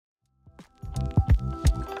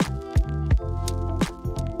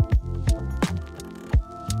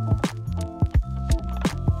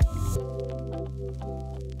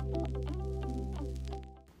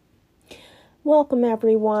Welcome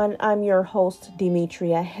everyone, I'm your host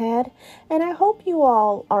Demetria Head, and I hope you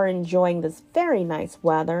all are enjoying this very nice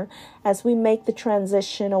weather as we make the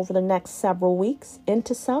transition over the next several weeks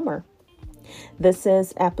into summer. This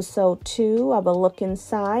is episode 2 of A Look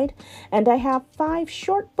Inside, and I have 5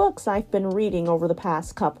 short books I've been reading over the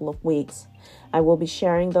past couple of weeks. I will be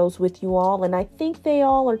sharing those with you all, and I think they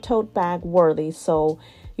all are tote bag worthy, so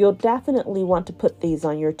you'll definitely want to put these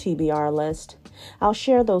on your TBR list. I'll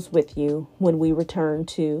share those with you when we return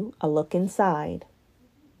to A Look Inside.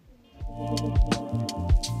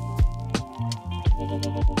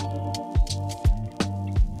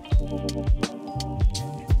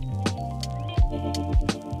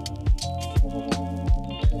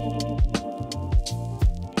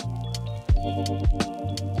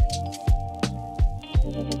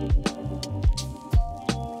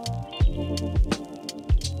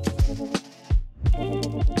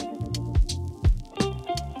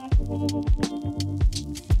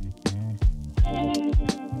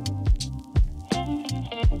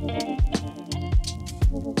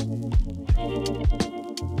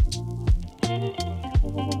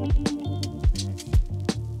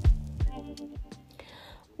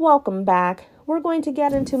 Welcome back. We're going to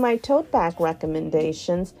get into my tote bag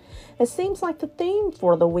recommendations. It seems like the theme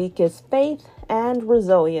for the week is faith and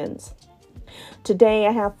resilience. Today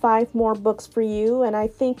I have 5 more books for you, and I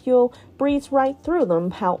think you'll breeze right through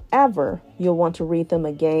them. However, you'll want to read them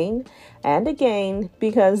again and again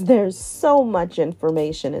because there's so much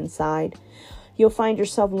information inside. You'll find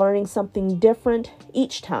yourself learning something different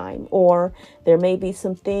each time, or there may be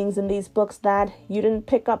some things in these books that you didn't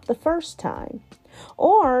pick up the first time,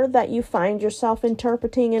 or that you find yourself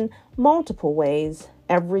interpreting in multiple ways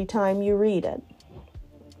every time you read it.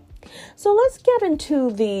 So let's get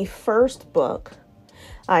into the first book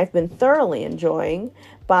I've been thoroughly enjoying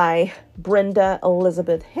by Brenda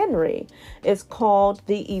Elizabeth Henry. It's called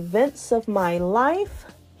The Events of My Life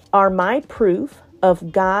Are My Proof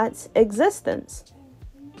of God's Existence.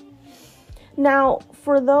 Now,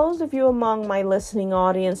 for those of you among my listening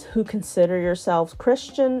audience who consider yourselves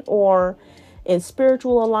Christian or in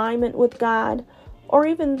spiritual alignment with God, or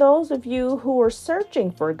even those of you who are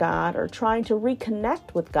searching for God or trying to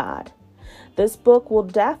reconnect with God, this book will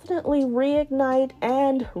definitely reignite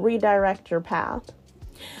and redirect your path.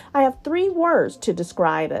 I have 3 words to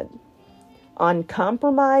describe it: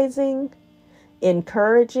 uncompromising,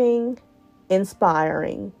 encouraging,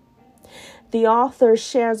 inspiring. The author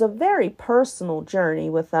shares a very personal journey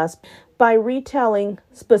with us by retelling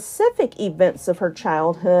specific events of her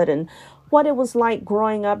childhood and what it was like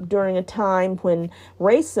growing up during a time when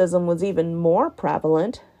racism was even more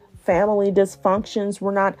prevalent. Family dysfunctions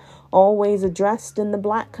were not always addressed in the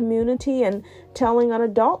Black community, and telling on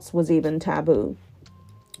adults was even taboo.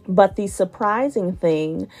 But the surprising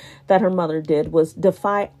thing that her mother did was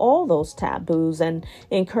defy all those taboos and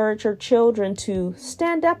encourage her children to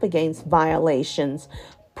stand up against violations,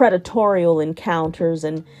 predatorial encounters,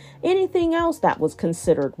 and anything else that was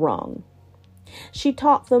considered wrong. She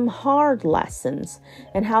taught them hard lessons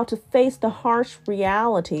and how to face the harsh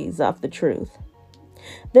realities of the truth.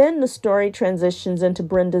 Then the story transitions into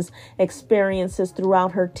Brenda's experiences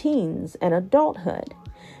throughout her teens and adulthood,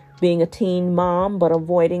 being a teen mom but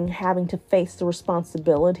avoiding having to face the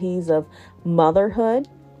responsibilities of motherhood.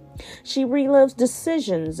 She relives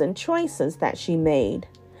decisions and choices that she made,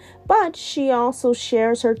 but she also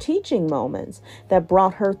shares her teaching moments that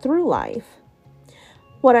brought her through life.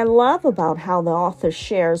 What I love about how the author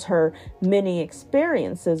shares her many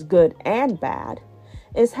experiences, good and bad,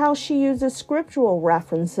 is how she uses scriptural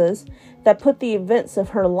references that put the events of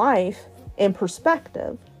her life in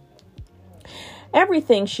perspective.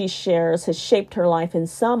 Everything she shares has shaped her life in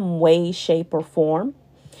some way, shape, or form.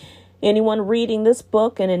 Anyone reading this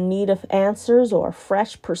book and in need of answers or a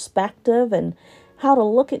fresh perspective and how to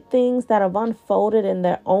look at things that have unfolded in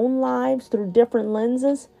their own lives through different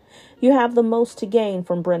lenses, you have the most to gain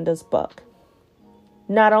from Brenda's book.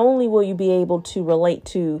 Not only will you be able to relate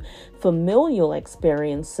to familial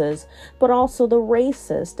experiences, but also the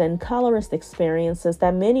racist and colorist experiences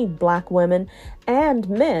that many Black women and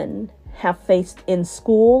men have faced in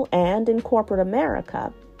school and in corporate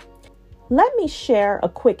America. Let me share a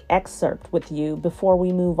quick excerpt with you before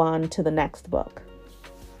we move on to the next book.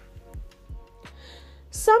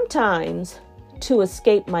 Sometimes, to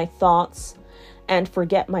escape my thoughts and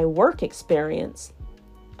forget my work experience,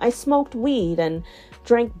 I smoked weed and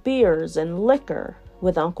drank beers and liquor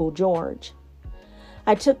with Uncle George.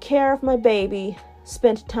 I took care of my baby,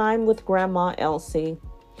 spent time with Grandma Elsie,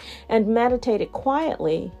 and meditated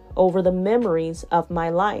quietly over the memories of my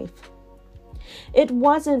life. It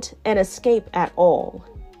wasn't an escape at all.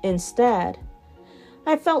 Instead,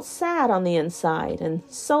 I felt sad on the inside and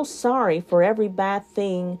so sorry for every bad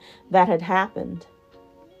thing that had happened.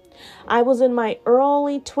 I was in my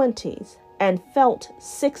early 20s and felt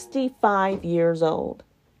 65 years old.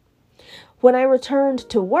 When I returned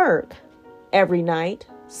to work every night,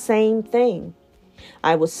 same thing.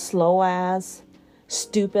 I was slow as,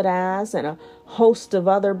 stupid as, and a host of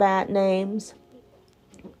other bad names.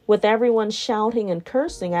 With everyone shouting and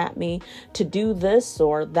cursing at me to do this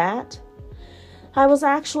or that, I was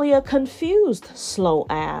actually a confused slow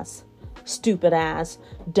ass, stupid ass,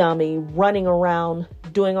 dummy running around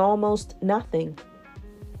doing almost nothing.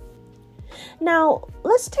 Now,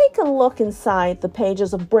 let's take a look inside the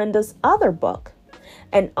pages of Brenda's other book,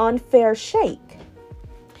 An Unfair Shake.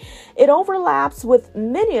 It overlaps with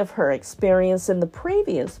many of her experience in the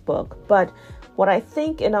previous book, but what I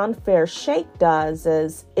think An Unfair Shake does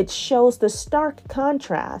is it shows the stark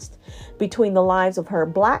contrast between the lives of her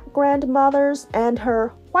black grandmothers and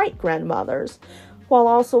her white grandmothers, while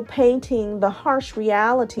also painting the harsh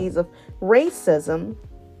realities of racism,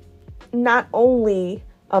 not only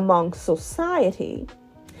among society,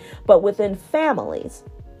 but within families.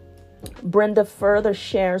 Brenda further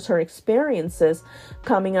shares her experiences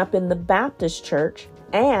coming up in the Baptist church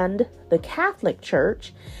and the Catholic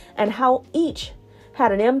church, and how each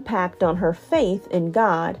had an impact on her faith in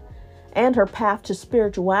God and her path to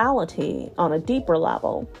spirituality on a deeper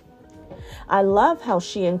level. I love how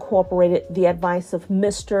she incorporated the advice of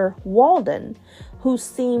Mr. Walden, who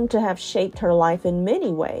seemed to have shaped her life in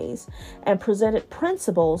many ways and presented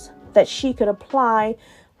principles that she could apply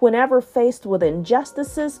whenever faced with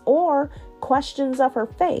injustices or questions of her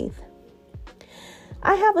faith.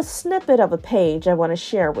 I have a snippet of a page I want to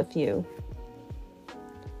share with you.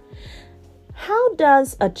 How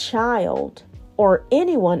does a child or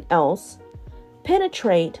anyone else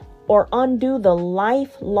penetrate or undo the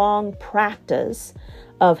lifelong practice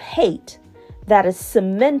of hate that is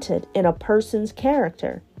cemented in a person's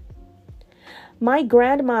character? My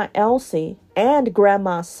Grandma Elsie and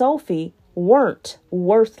Grandma Sophie weren't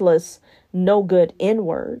worthless, no good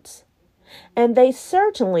N-words, and they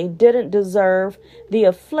certainly didn't deserve the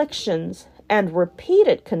afflictions and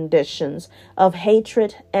repeated conditions of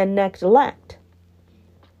hatred and neglect.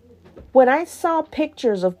 When I saw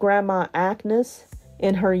pictures of Grandma Agnes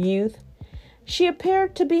in her youth, she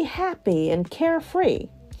appeared to be happy and carefree.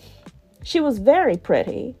 She was very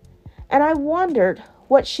pretty, and I wondered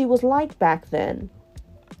what she was like back then.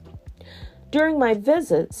 During my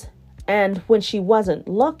visits, and when she wasn't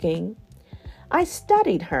looking, I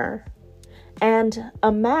studied her and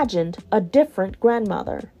imagined a different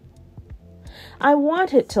grandmother. I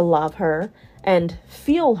wanted to love her and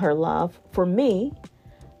feel her love for me,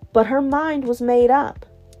 but her mind was made up.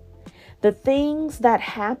 The things that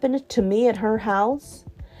happened to me at her house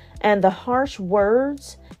and the harsh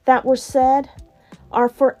words that were said are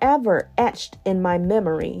forever etched in my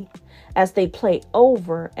memory as they play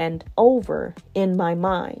over and over in my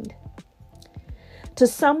mind. To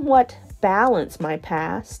somewhat balance my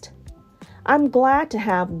past, I'm glad to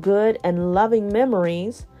have good and loving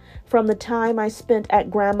memories from the time I spent at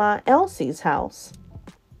Grandma Elsie's house.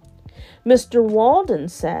 Mr. Walden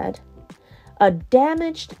said, "A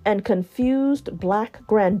damaged and confused black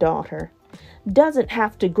granddaughter doesn't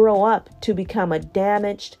have to grow up to become a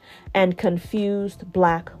damaged and confused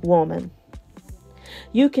black woman.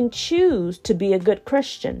 You can choose to be a good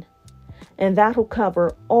Christian, and that'll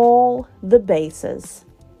cover all the bases."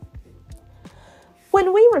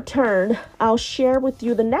 When we return, I'll share with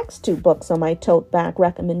you the next two books on my tote bag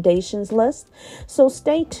recommendations list, so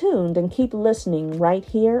stay tuned and keep listening right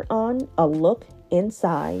here on A Look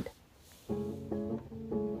Inside.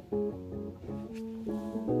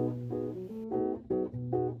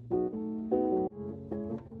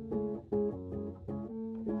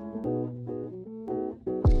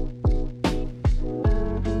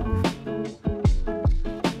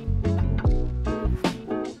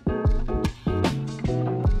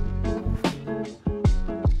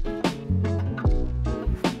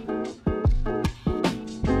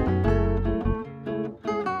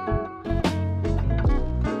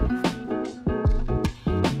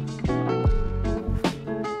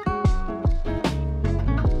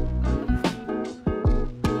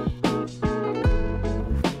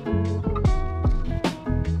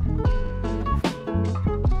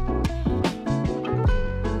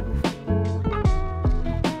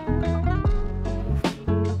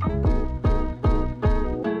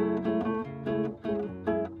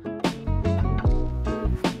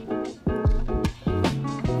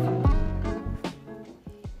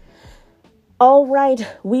 All right,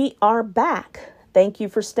 we are back. Thank you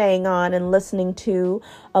for staying on and listening to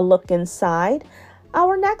A Look Inside.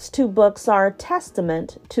 Our next two books are a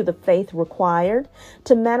testament to the faith required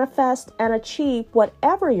to manifest and achieve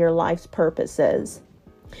whatever your life's purpose is,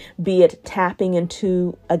 be it tapping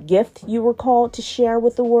into a gift you were called to share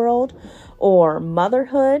with the world, or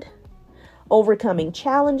motherhood, overcoming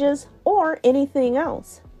challenges, or anything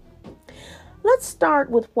else. Let's start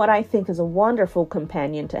with what I think is a wonderful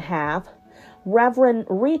companion to have, Reverend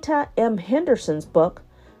Rita M. Henderson's book,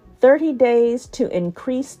 30 Days to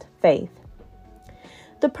Increased Faith.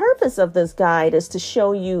 The purpose of this guide is to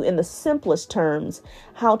show you in the simplest terms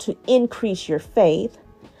how to increase your faith,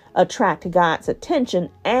 attract God's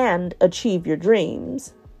attention, and achieve your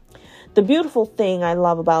dreams. The beautiful thing I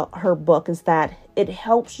love about her book is that it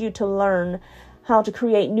helps you to learn how to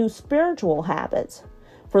create new spiritual habits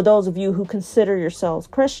for those of you who consider yourselves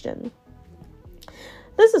Christian.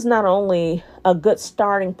 This is not only a good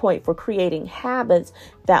starting point for creating habits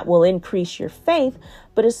that will increase your faith,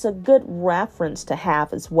 but it's a good reference to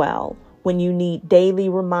have as well when you need daily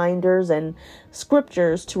reminders and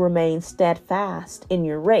scriptures to remain steadfast in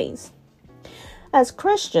your race. As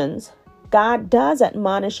Christians, God does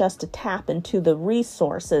admonish us to tap into the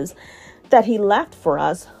resources that He left for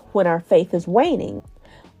us when our faith is waning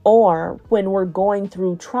or when we're going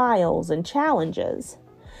through trials and challenges.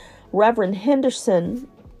 Reverend Henderson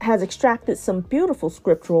has extracted some beautiful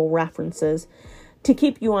scriptural references to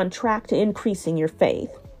keep you on track to increasing your faith.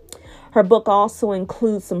 Her book also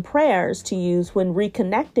includes some prayers to use when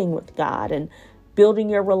reconnecting with God and building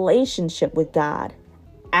your relationship with God,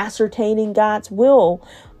 ascertaining God's will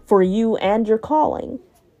for you and your calling.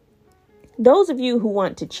 Those of you who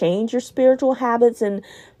want to change your spiritual habits in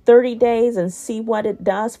 30 days and see what it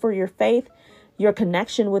does for your faith, your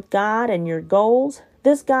connection with God, and your goals,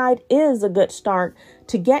 this guide is a good start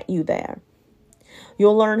to get you there.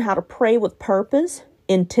 You'll learn how to pray with purpose,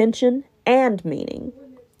 intention, and meaning.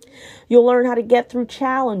 You'll learn how to get through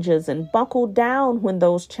challenges and buckle down when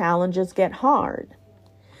those challenges get hard.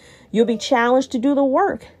 You'll be challenged to do the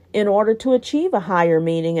work in order to achieve a higher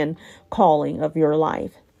meaning and calling of your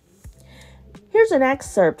life. Here's an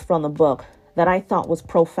excerpt from the book that I thought was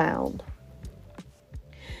profound.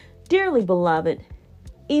 Dearly beloved,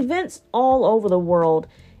 events all over the world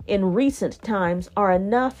in recent times are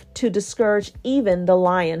enough to discourage even the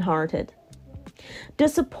lion-hearted.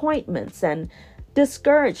 Disappointments and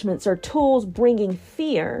discouragements are tools bringing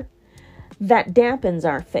fear that dampens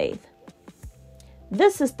our faith.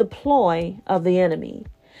 This is the ploy of the enemy,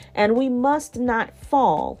 and we must not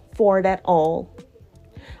fall for it at all.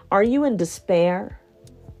 Are you in despair,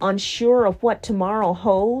 unsure of what tomorrow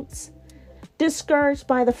holds, discouraged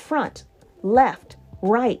by the front, left,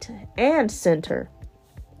 right, and center?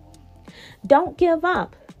 Don't give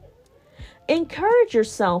up. Encourage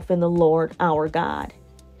yourself in the Lord our God.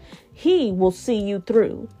 He will see you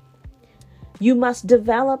through. You must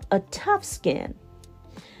develop a tough skin.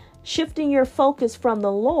 Shifting your focus from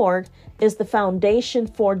the Lord is the foundation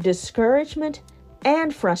for discouragement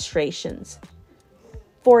and frustrations.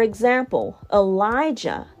 For example,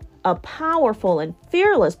 Elijah, a powerful and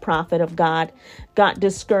fearless prophet of God, got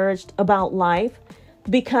discouraged about life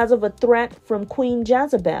because of a threat from Queen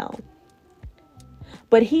Jezebel.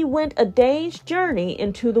 But he went a day's journey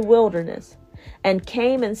into the wilderness and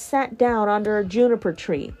came and sat down under a juniper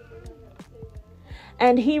tree.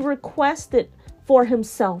 And he requested for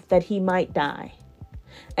himself that he might die,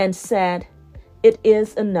 and said, "It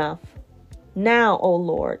is enough. Now, O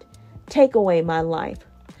Lord, take away my life,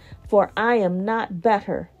 for I am not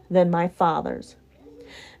better than my fathers."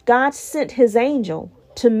 God sent his angel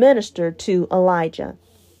to minister to Elijah.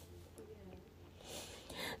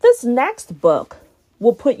 This next book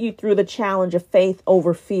will put you through the challenge of faith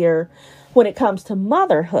over fear when it comes to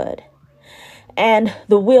motherhood and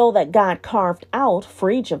the will that God carved out for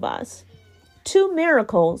each of us. Two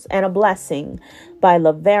Miracles and a Blessing by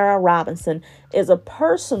Lavera Robinson is a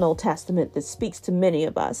personal testament that speaks to many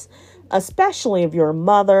of us, especially if you're a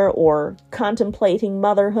mother or contemplating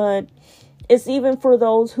motherhood. It's even for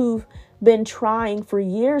those who've been trying for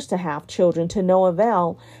years to have children to no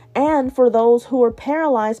avail, and for those who are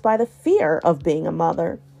paralyzed by the fear of being a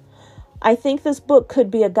mother. I think this book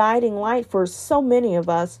could be a guiding light for so many of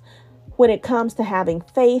us when it comes to having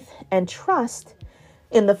faith and trust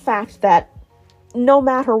in the fact that no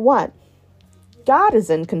matter what, God is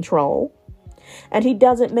in control, and He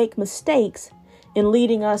doesn't make mistakes in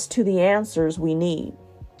leading us to the answers we need.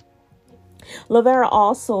 Lavera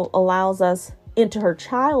also allows us into her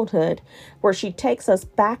childhood, where she takes us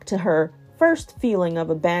back to her first feeling of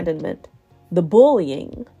abandonment, the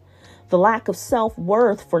bullying, the lack of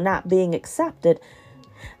self-worth for not being accepted,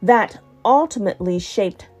 that ultimately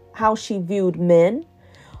shaped how she viewed men,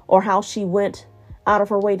 or how she went out of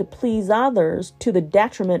her way to please others to the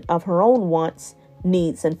detriment of her own wants,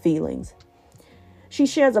 needs, and feelings. She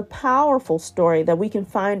shares a powerful story that we can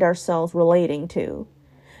find ourselves relating to.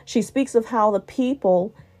 She speaks of how the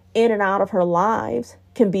people in and out of her lives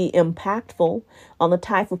can be impactful on the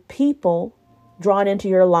type of people drawn into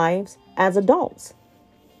your lives as adults.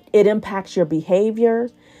 It impacts your behavior,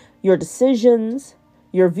 your decisions,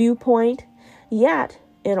 your viewpoint. Yet,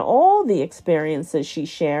 in all the experiences she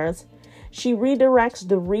shares, she redirects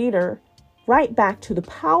the reader right back to the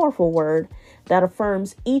powerful word that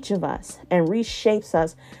affirms each of us and reshapes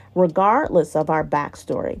us regardless of our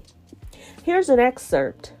backstory. Here's an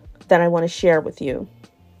excerpt that I want to share with you.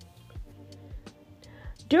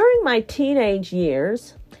 During my teenage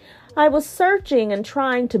years, I was searching and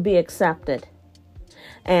trying to be accepted.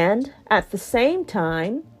 And at the same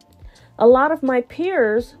time, a lot of my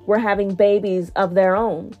peers were having babies of their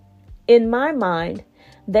own. In my mind,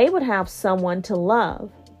 they would have someone to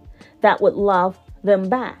love that would love them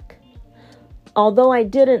back. Although I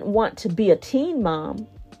didn't want to be a teen mom,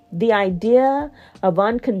 the idea of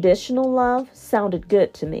unconditional love sounded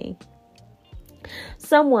good to me.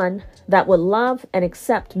 Someone that would love and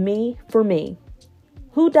accept me for me.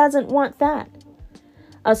 Who doesn't want that?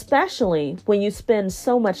 Especially when you spend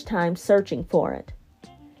so much time searching for it.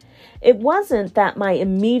 It wasn't that my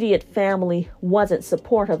immediate family wasn't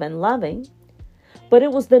supportive and loving, but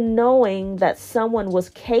it was the knowing that someone was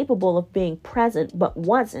capable of being present but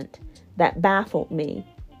wasn't that baffled me.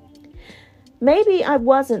 Maybe I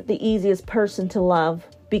wasn't the easiest person to love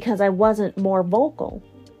because I wasn't more vocal.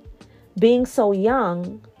 Being so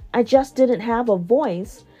young, I just didn't have a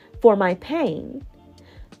voice for my pain.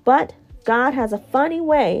 But God has a funny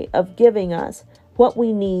way of giving us what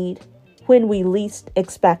we need when we least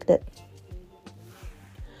expect it.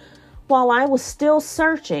 While I was still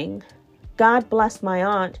searching, God blessed my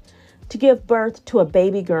aunt to give birth to a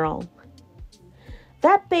baby girl.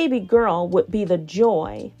 That baby girl would be the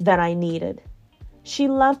joy that I needed. She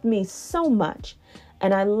loved me so much,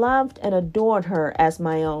 and I loved and adored her as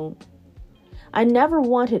my own. I never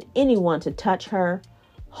wanted anyone to touch her,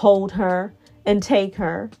 hold her, and take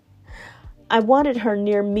her. I wanted her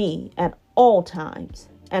near me at all times,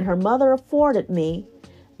 and her mother afforded me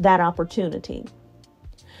that opportunity.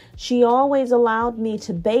 She always allowed me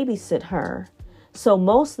to babysit her, so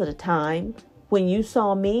most of the time, when you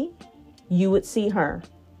saw me, you would see her.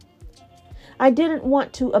 I didn't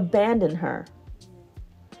want to abandon her.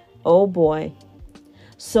 Oh boy.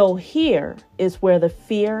 So here is where the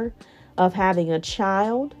fear of having a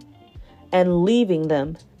child and leaving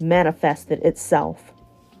them manifested itself.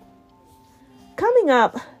 Coming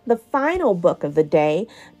up, the final book of the day,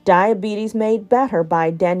 Diabetes Made Better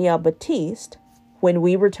by Danielle Batiste, when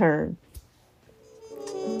we return.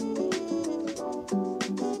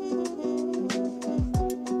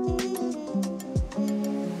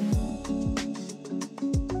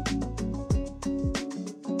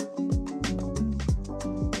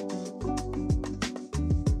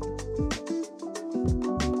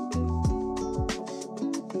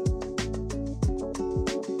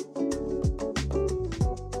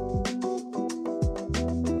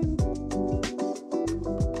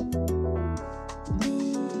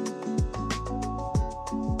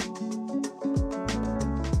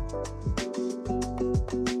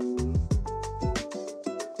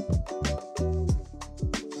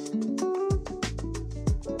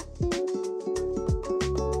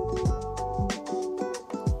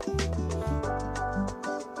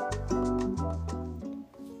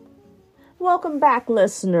 Welcome back,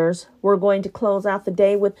 listeners. We're going to close out the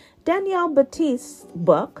day with Danielle Batiste's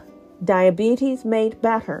book, Diabetes Made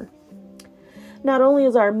Better. Not only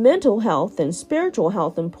is our mental health and spiritual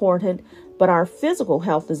health important, but our physical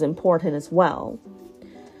health is important as well.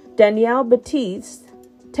 Danielle Batiste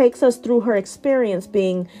takes us through her experience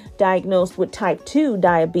being diagnosed with type 2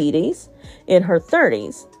 diabetes in her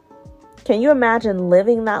 30s. Can you imagine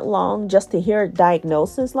living that long just to hear a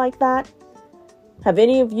diagnosis like that? Have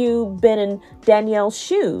any of you been in Danielle's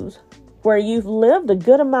shoes, where you've lived a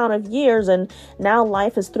good amount of years and now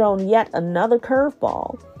life has thrown yet another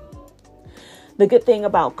curveball? The good thing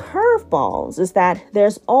about curveballs is that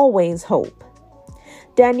there's always hope.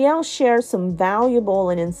 Danielle shares some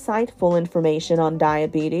valuable and insightful information on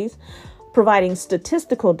diabetes, providing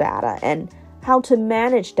statistical data and how to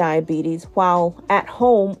manage diabetes while at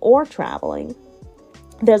home or traveling.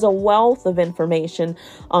 There's a wealth of information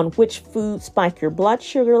on which foods spike your blood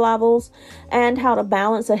sugar levels and how to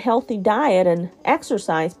balance a healthy diet and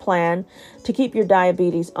exercise plan to keep your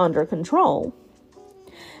diabetes under control.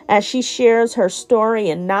 As she shares her story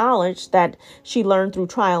and knowledge that she learned through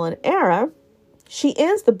trial and error, she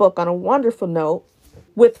ends the book on a wonderful note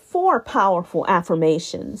with 4 powerful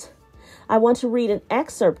affirmations. I want to read an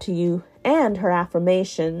excerpt to you and her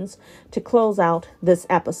affirmations to close out this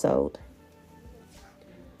episode.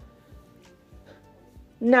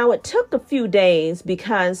 Now, it took a few days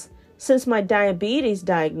because since my diabetes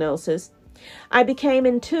diagnosis, I became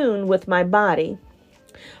in tune with my body.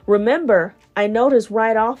 Remember, I noticed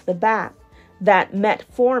right off the bat that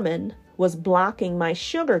metformin was blocking my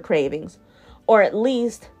sugar cravings, or at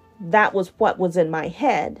least that was what was in my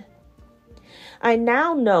head. I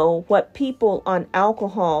now know what people on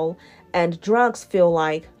alcohol and drugs feel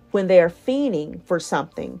like when they are fiending for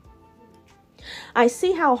something. I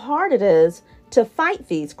see how hard it is to fight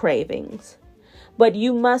these cravings, but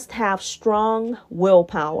you must have strong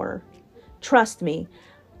willpower. Trust me,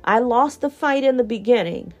 I lost the fight in the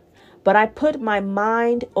beginning, but I put my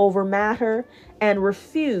mind over matter and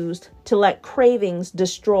refused to let cravings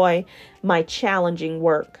destroy my challenging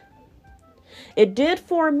work. It did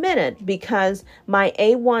for a minute because my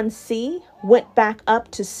A1C went back up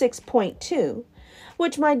to 6.2,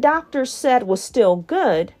 which my doctor said was still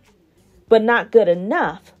good, but not good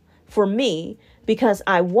enough for me because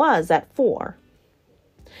I was at 4.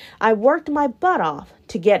 I worked my butt off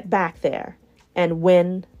to get back there and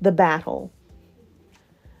win the battle.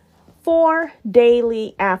 4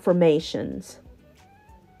 daily affirmations.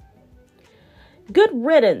 Good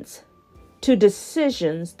riddance to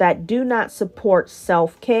decisions that do not support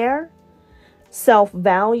self-care,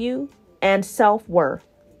 self-value, and self-worth.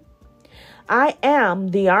 I am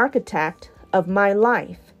the architect of my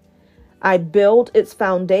life. I build its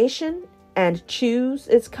foundation and choose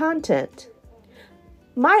its content.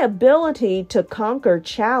 My ability to conquer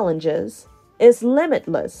challenges is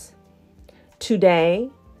limitless. Today,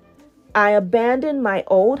 I abandon my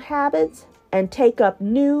old habits and take up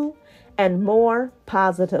new and more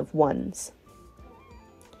positive ones.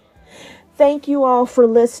 Thank you all for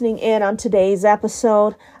listening in on today's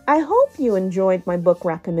episode. I hope you enjoyed my book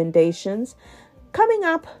recommendations. Coming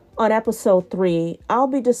up on episode 3, I'll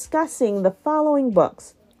be discussing the following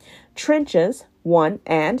books: Trenches 1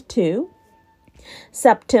 and 2,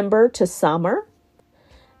 September to Summer,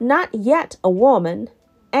 Not Yet a Woman,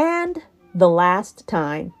 and The Last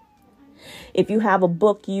Time. If you have a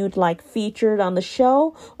book you'd like featured on the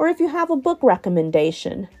show, or if you have a book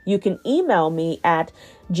recommendation, you can email me at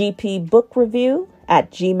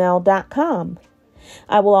gpbookreview@gmail.com.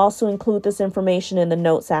 I will also include this information in the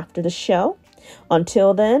notes after the show.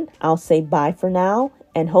 Until then, I'll say bye for now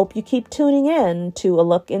and hope you keep tuning in to A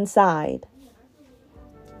Look Inside.